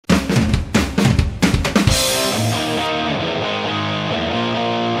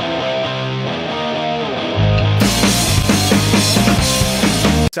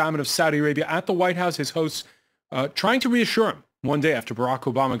Salman of Saudi Arabia at the White House, his hosts trying to reassure him one day after Barack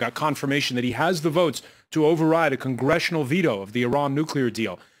Obama got confirmation that he has the votes to override a congressional veto of the Iran nuclear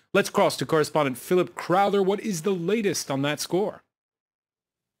deal. Let's cross to correspondent Philip Crowther. What is the latest on that score?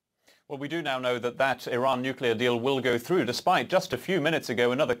 Well, we do now know that that Iran nuclear deal will go through, despite just a few minutes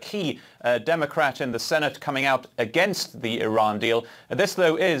ago another key Democrat in the Senate coming out against the Iran deal. This,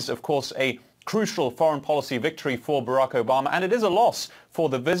 though, is, of course, a crucial foreign policy victory for Barack Obama, and it is a loss for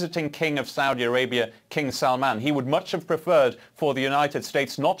the visiting king of Saudi Arabia, King Salman. He would much have preferred for the United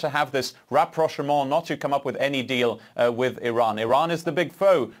States not to have this rapprochement, not to come up with any deal with Iran. Iran is the big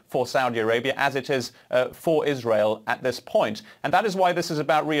foe for Saudi Arabia, as it is for Israel at this point. And that is why this is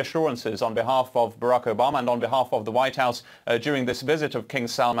about reassurances on behalf of Barack Obama and on behalf of the White House during this visit of King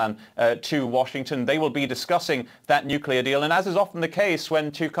Salman to Washington. They will be discussing that nuclear deal. And as is often the case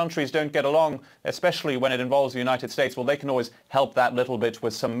when two countries don't get along, especially when it involves the United States, well, they can always help that little bit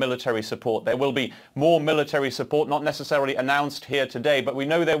with some military support. There will be more military support, not necessarily announced here today, but we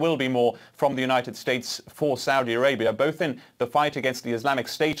know there will be more from the United States for Saudi Arabia, both in the fight against the Islamic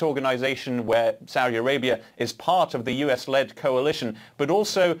State organization, where Saudi Arabia is part of the US-led coalition, but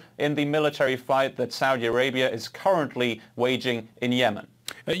also in the military fight that Saudi Arabia is currently waging in Yemen.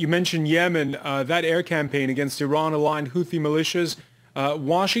 You mentioned Yemen, that air campaign against Iran-aligned Houthi militias.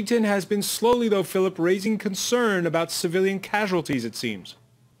 Washington has been slowly, though, Philip, raising concern about civilian casualties, it seems.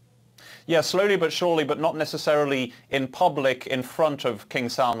 Yeah, slowly but surely, but not necessarily in public in front of King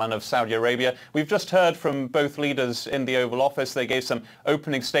Salman of Saudi Arabia. We've just heard from both leaders in the Oval Office. They gave some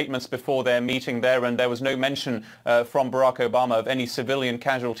opening statements before their meeting there, and there was no mention from Barack Obama of any civilian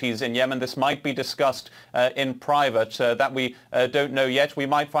casualties in Yemen. This might be discussed in private. That we don't know yet. We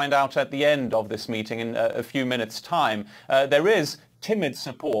might find out at the end of this meeting in a few minutes' time. There is timid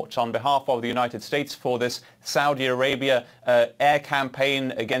support on behalf of the United States for this Saudi Arabia air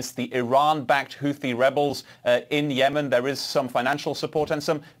campaign against the Iran-backed Houthi rebels in Yemen. There is some financial support and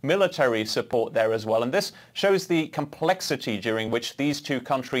some military support there as well. And this shows the complexity during which these two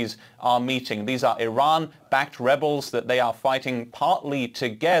countries are meeting. These are Iran-backed rebels that they are fighting partly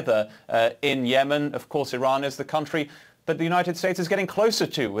together in Yemen. Of course, Iran is the country that the United States is getting closer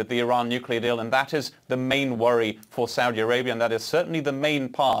to with the Iran nuclear deal, and that is the main worry for Saudi Arabia, and that is certainly the main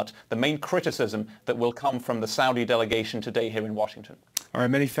part, the main criticism that will come from the Saudi delegation today here in Washington. All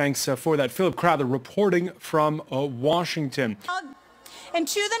right, many thanks for that. Philip Crowther reporting from Washington. And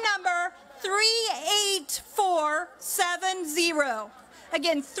to the number 38470.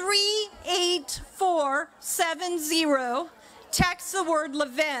 Again, 38470. Text the word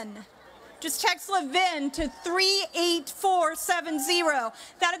Levin. Just text Levin to 38470.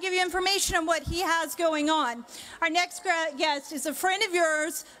 That'll give you information on what he has going on. Our next guest is a friend of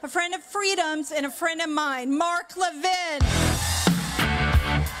yours, a friend of Freedom's, and a friend of mine, Mark Levin.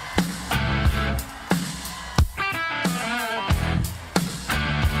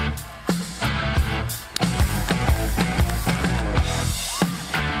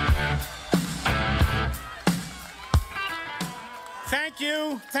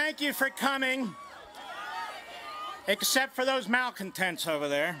 Thank you for coming, except for those malcontents over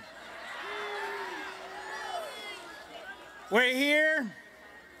there. We're here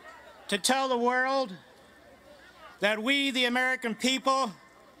to tell the world that we, the American people,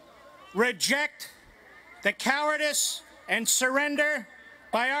 reject the cowardice and surrender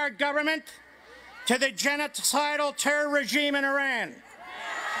by our government to the genocidal terror regime in Iran.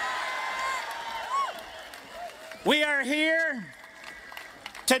 We are here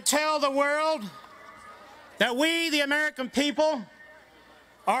to tell the world that we, the American people,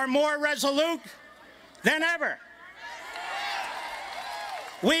 are more resolute than ever.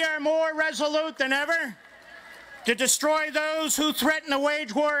 We are more resolute than ever to destroy those who threaten to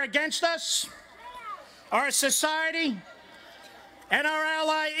wage war against us, our society, and our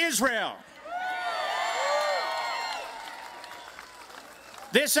ally Israel.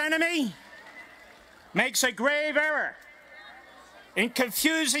 This enemy makes a grave error in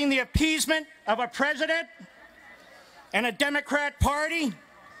confusing the appeasement of a president and a Democrat party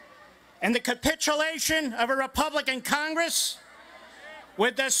and the capitulation of a Republican Congress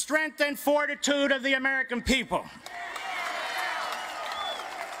with the strength and fortitude of the American people.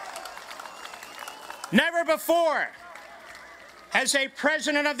 Never before has a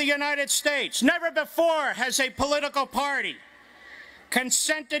president of the United States, never before has a political party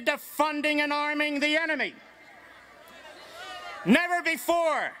consented to funding and arming the enemy. Never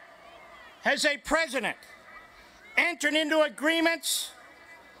before has a president entered into agreements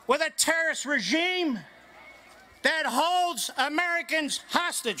with a terrorist regime that holds Americans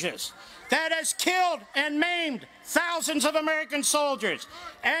hostages, that has killed and maimed thousands of American soldiers,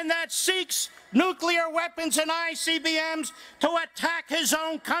 and that seeks nuclear weapons and ICBMs to attack his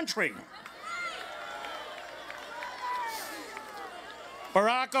own country.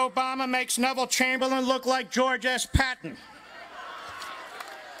 Barack Obama makes Neville Chamberlain look like George S. Patton.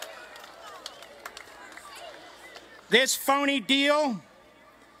 This phony deal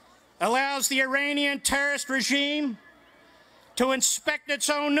allows the Iranian terrorist regime to inspect its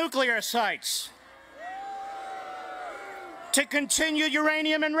own nuclear sites, to continue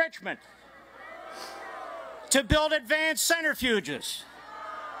uranium enrichment, to build advanced centrifuges,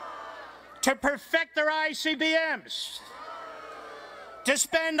 to perfect their ICBMs, to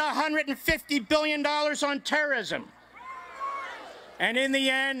spend $150 billion on terrorism, and in the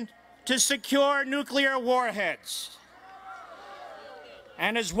end, to secure nuclear warheads.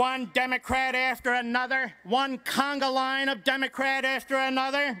 And as one Democrat after another, one conga line of Democrat after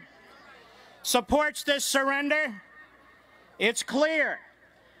another, supports this surrender, it's clear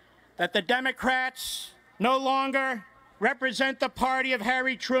that the Democrats no longer represent the party of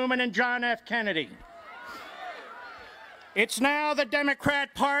Harry Truman and John F. Kennedy. It's now the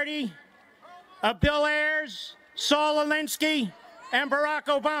Democrat Party of Bill Ayers, Saul Alinsky, and Barack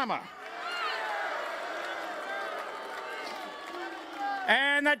Obama.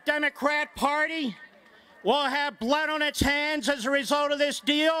 And the Democrat Party will have blood on its hands as a result of this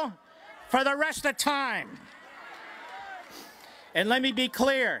deal for the rest of time. And let me be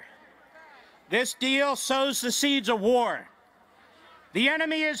clear, this deal sows the seeds of war. The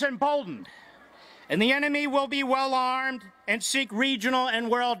enemy is emboldened, and the enemy will be well armed and seek regional and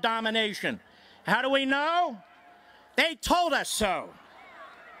world domination. How do we know? They told us so.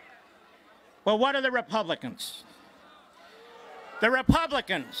 Well, what are the Republicans? The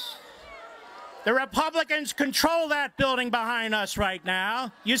Republicans control that building behind us right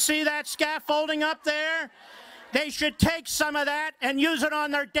now. You see that scaffolding up there? They should take some of that and use it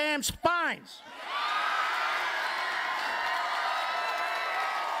on their damn spines.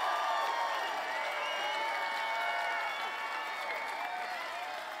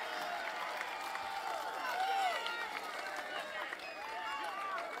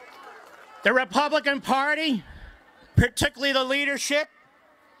 The Republican Party, particularly the leadership,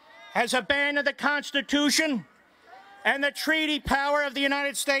 has abandoned the Constitution and the treaty power of the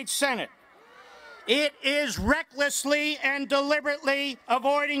United States Senate. It is recklessly and deliberately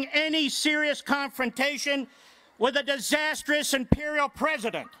avoiding any serious confrontation with a disastrous imperial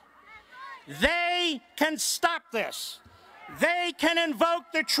president. They can stop this. They can invoke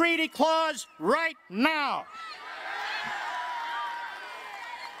the treaty clause right now.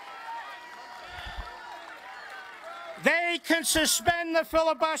 They can suspend the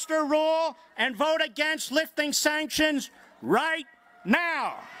filibuster rule and vote against lifting sanctions right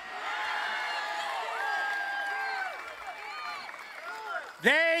now.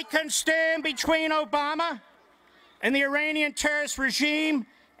 They can stand between Obama and the Iranian terrorist regime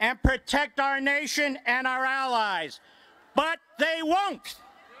and protect our nation and our allies. But they won't.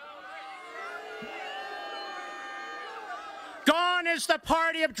 Gone is the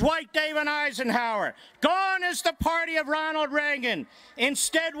party of Dwight David Eisenhower. Gone is the party of Ronald Reagan.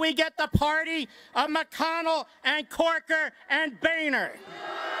 Instead, we get the party of McConnell and Corker and Boehner.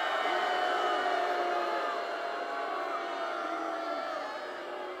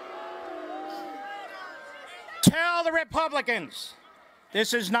 Tell the Republicans,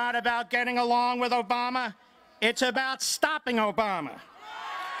 this is not about getting along with Obama. It's about stopping Obama.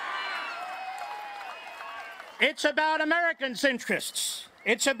 It's about Americans' interests.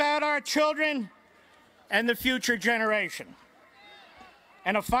 It's about our children and the future generation.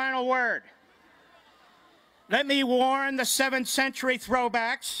 And a final word. Let me warn the 7th century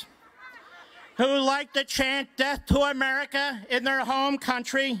throwbacks who like to chant death to America in their home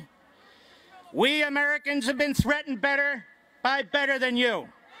country. We Americans have been threatened by better than you.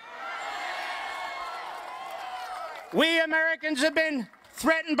 We Americans have been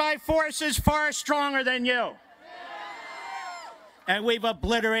threatened by forces far stronger than you. And we've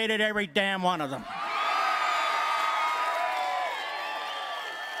obliterated every damn one of them.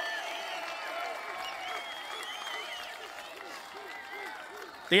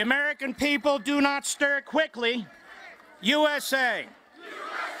 The American people do not stir quickly. USA.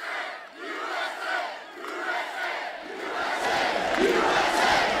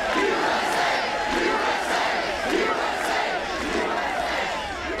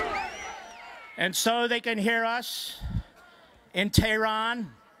 And so they can hear us in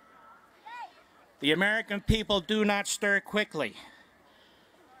Tehran. The American people do not stir quickly.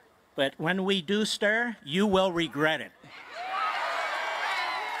 But but when we do stir, you will regret it.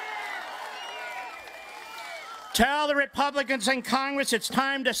 Tell the Republicans in Congress it's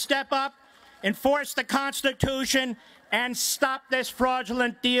time to step up, enforce the Constitution, and stop this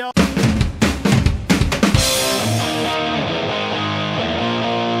fraudulent deal.